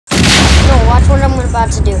Watch what I'm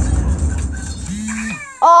about to do.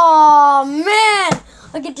 Oh man!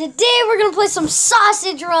 Okay, today we're gonna play some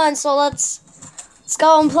sausage run. So let's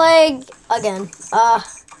go and play again. Wah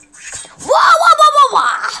wah wah wah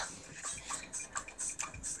wah!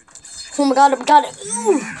 Oh my god! Ooh.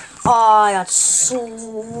 Oh, I got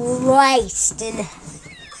sliced in.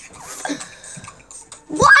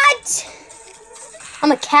 What?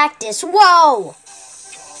 I'm a cactus. Whoa!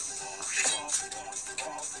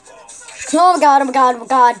 Oh my god! Oh my god! Oh my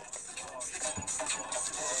god!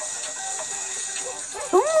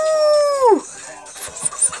 Ooh.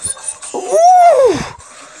 Ooh.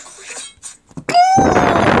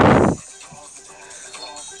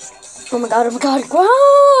 Oh my god, oh my god.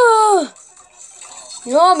 Whoa.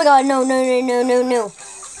 Oh my god, no.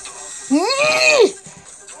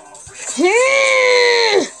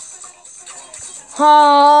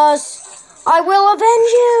 Haas, I will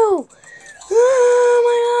avenge you. Oh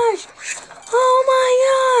my gosh. Oh my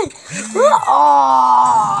god.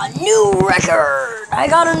 Oh, new record. I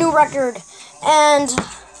got a new record. And,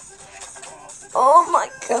 oh my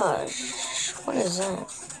gosh. What is that?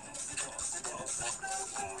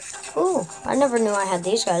 Ooh, I never knew I had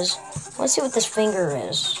these guys. Let's see what this finger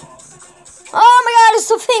is. Oh my god, it's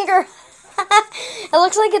the finger. It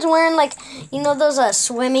looks like it's wearing, like, you know those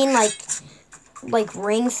swimming, like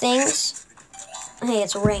ring things? Hey,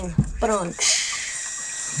 it's a ring. Put on.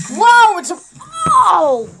 Whoa, it's a...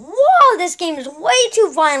 Oh, whoa, this game is way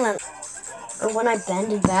too violent. Or when I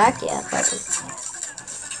bend it back, yeah, probably.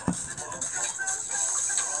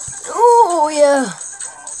 Oh, yeah.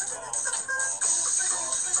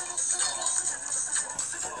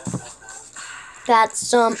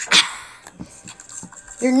 That's,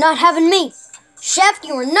 You're not having me. Chef,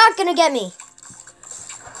 you are not gonna get me.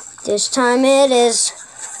 This time it is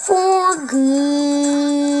for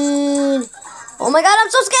good. Oh my god, I'm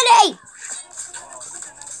so skinny!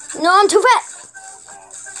 No, I'm too fat.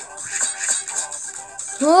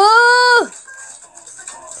 Oh!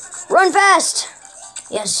 Run fast.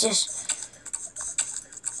 Yes.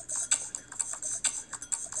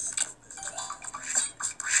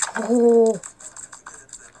 Oh.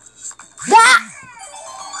 That!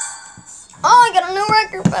 Oh, I got a new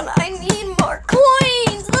record, but I need more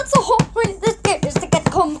coins. That's the whole point of this game, is to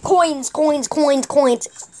get coins.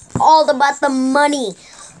 All about the money.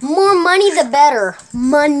 More money, the better.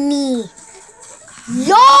 Money.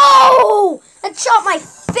 Yo! That shot my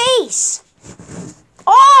face.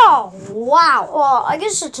 Oh, wow. Well, I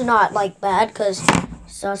guess it's not, like, bad, because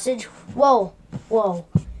sausage. Whoa.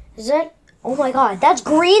 Is that? Oh, my God. That's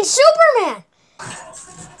Green Superman.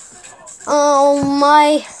 Oh,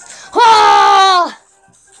 my. Ah!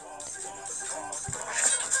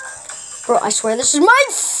 Bro, I swear this is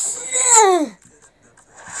mine.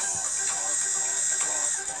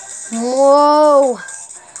 Whoa.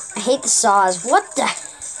 I hate the saws. What the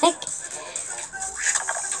heck?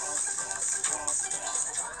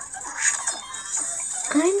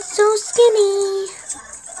 I'm so skinny.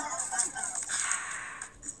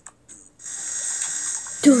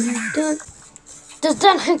 Dun. Does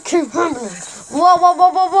that keep happening? Whoa.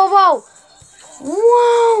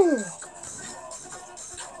 Whoa.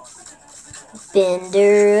 Bend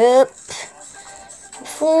her up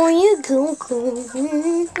before you go.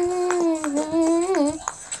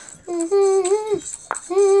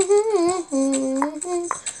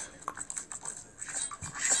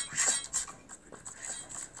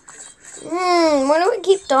 Why do we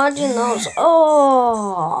keep dodging those?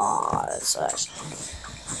 Oh, that sucks.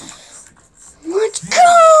 Let's go!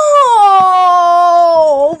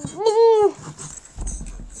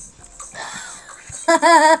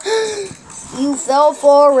 You fell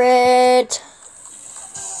for it.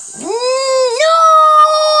 No!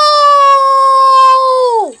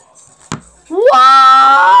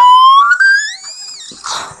 Wow!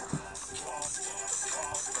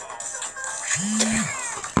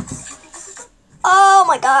 Oh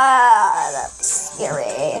my god, that's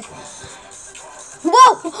scary.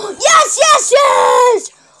 Whoa! Yes!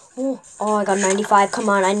 Oh, I got 95. Come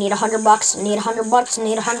on, I need $100. I need $100. I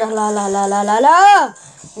need 100. La.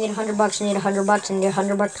 I need $100. I need $100. I need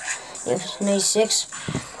 $100. Yes, 96.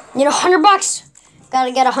 I need $100.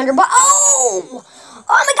 Gotta get $100. Oh! Oh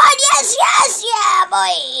my god, yes! Yeah,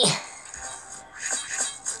 boy!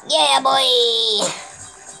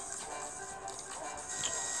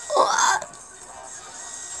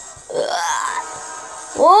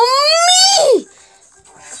 Oh, me!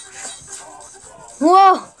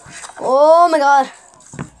 Whoa! Oh my god!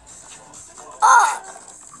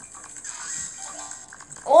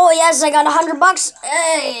 Oh yes, I got $100.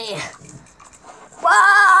 Hey!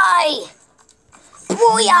 Why?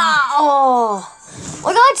 Booyah! Oh, I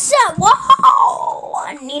got set. Wow!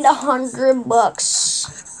 I need $100.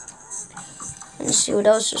 Let's see what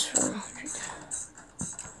else is for 100.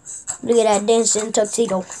 Look at that dancing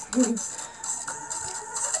tuxedo.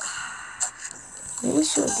 Let me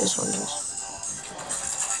see what this one does.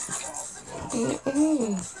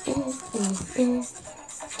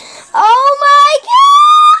 Oh my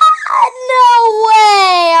God! No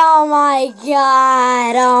way! Oh my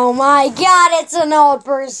God! Oh my God! It's an old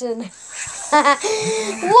person.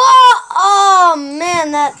 Whoa! Oh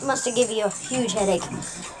man, that must have given you a huge headache.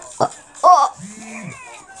 Oh!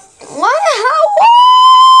 What? How?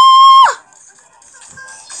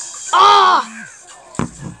 Ah!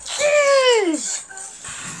 Jeez!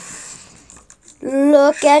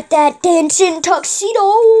 Look at that dancing tuxedo!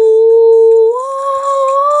 Oh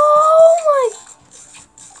my!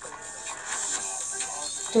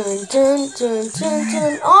 Dun dun dun dun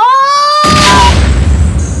dun! Oh!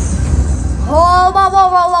 Whoa, whoa, whoa,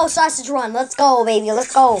 whoa, whoa! Sausage run! Let's go, baby!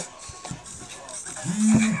 Let's go!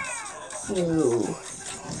 Ooh.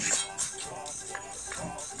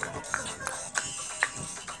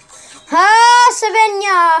 Ah,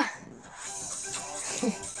 Savannah!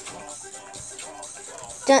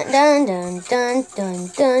 Dun dun dun dun dun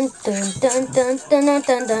dun dun dun dun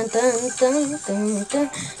dun dun dun dun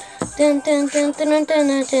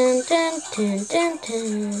dun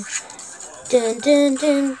dun dun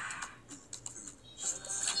dun.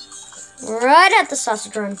 Right at the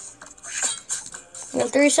sausage run. I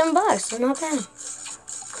got $37. That's not bad.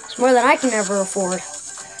 It's more than I can ever afford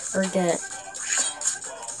or get.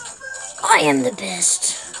 I am the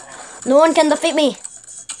best. No one can defeat me.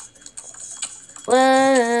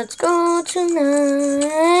 Let's go tonight.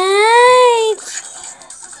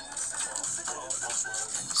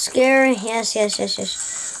 Scary. Yes, yes, yes,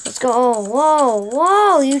 yes. Let's go. Oh, whoa,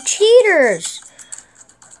 whoa, you cheaters.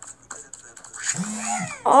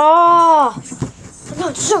 Oh, I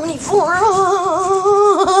got 74.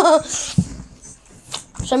 Oh.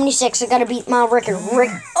 76. I gotta beat my record.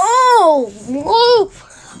 Oh, whoa.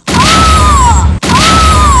 Oh!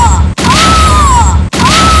 Oh! Oh!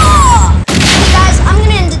 Oh! Hey guys, I'm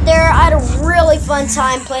gonna end it there. I had a really fun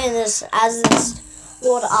time playing this as this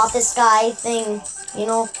old office guy thing, you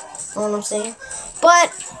know what I'm saying?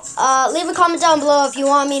 But leave a comment down below if you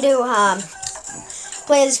want me to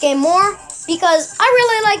play this game more, because I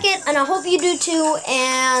really like it and I hope you do too,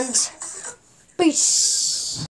 and peace.